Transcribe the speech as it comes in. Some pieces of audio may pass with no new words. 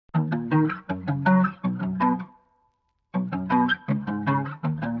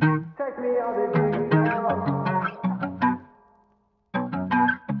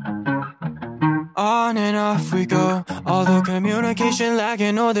All the communication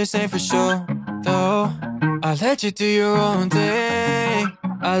lacking, oh this ain't for sure. Though I let you do your own thing,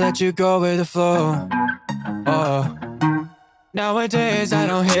 I let you go with the flow. Oh, nowadays I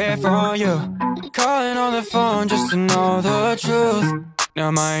don't hear from you, calling on the phone just to know the truth.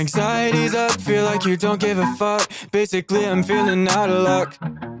 Now my anxiety's up, feel like you don't give a fuck. Basically I'm feeling out of luck.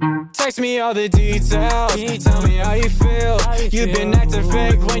 Text me all the details, tell me how you feel. You've been acting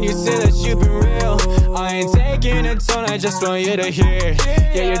fake when you say that you've been real. I ain't taking a tone, I just want you to hear.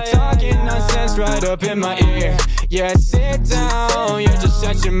 Yeah, you're talking nonsense right up in my ear. Yeah, sit down, yeah, just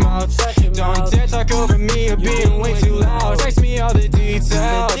shut your mouth. Don't dare talk over me, you're being way too loud. Text me all the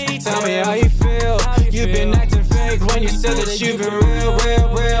details, tell me how you feel. You've been acting fake when you said that you've been real,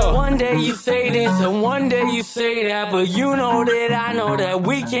 real, real. One day you say this and one day you say that, but you know that I know that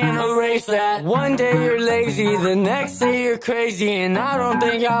we can't erase that. One day you're lazy, the next day you're crazy, and I don't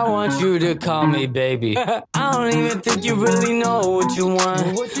think I want you to call me baby. I don't even think you really know what you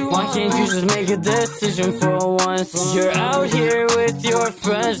want. Why can't you just make a decision for once? You're out here with your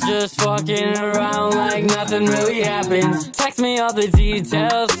friends just fucking around like nothing really happens. Text me all the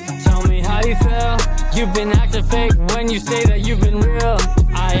details, tell me how you feel. You've been acting fake when you say that you've been real.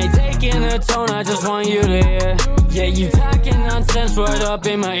 I ain't taking a tone, I just want you to hear. Yeah, you talking nonsense right up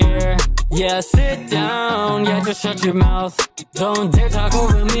in my ear. Yeah, sit down, yeah, just shut your mouth. Don't dare talk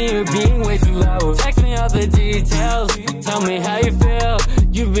over me, you're being way too loud. Text me all the details, tell me how you feel.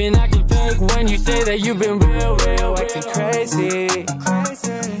 You've been acting fake when you say that you've been real, real. Acting crazy,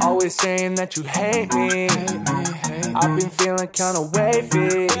 always saying that you hate me. I've been feeling kinda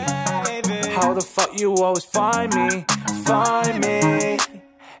wavy. How the fuck you always find me,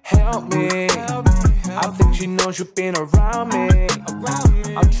 help me. I think she knows you've been around me.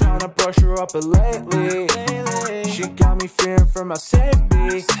 I'm trying to brush her up, but lately she got me fearing for my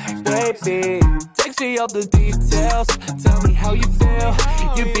safety, baby. Text me all the details, tell me how you feel.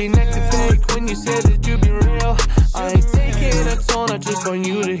 You've been acting fake when you said that you've been real. I ain't taking a tone, I just want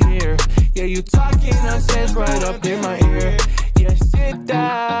you to hear. Yeah, you talking nonsense right up in my ear. Yeah, sit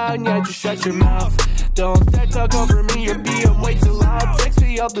down, yeah, just shut your mouth. Don't dare talk over me, you're being way too loud. Text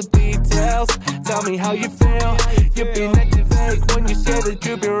me all the details, tell me how you feel. You've been acting fake when you said that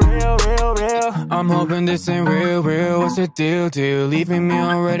you've been real, real, real. I'm hoping this ain't real, real. What's the deal? Leaving me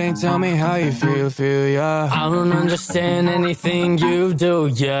on red and tell me how you feel, yeah. I don't understand anything you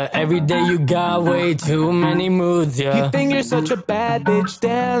do, yeah. Every day you got way too many moods, yeah. You think you're such a bad bitch,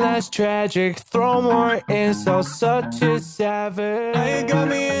 damn that's tragic. Throw more insults, such a savage. Now you got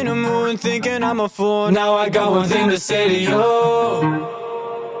me in the mood thinking I'm a fool. Now I got one thing to say to you.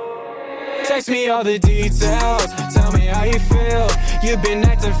 Text me all the details, tell me how you feel. You've been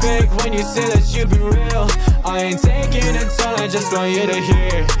acting fake when you say that you've been real. I ain't taking a tone, I just want you to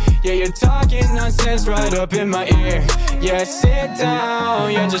hear. Yeah, you're talking nonsense right up in my ear. Yeah, sit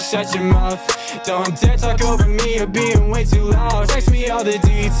down, yeah, just shut your mouth. Don't dare talk over me, you're being way too loud. Text me all the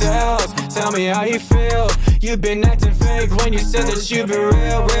details, tell me how you feel. You've been acting fake when you said that you've been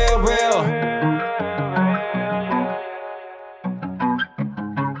real, real, real.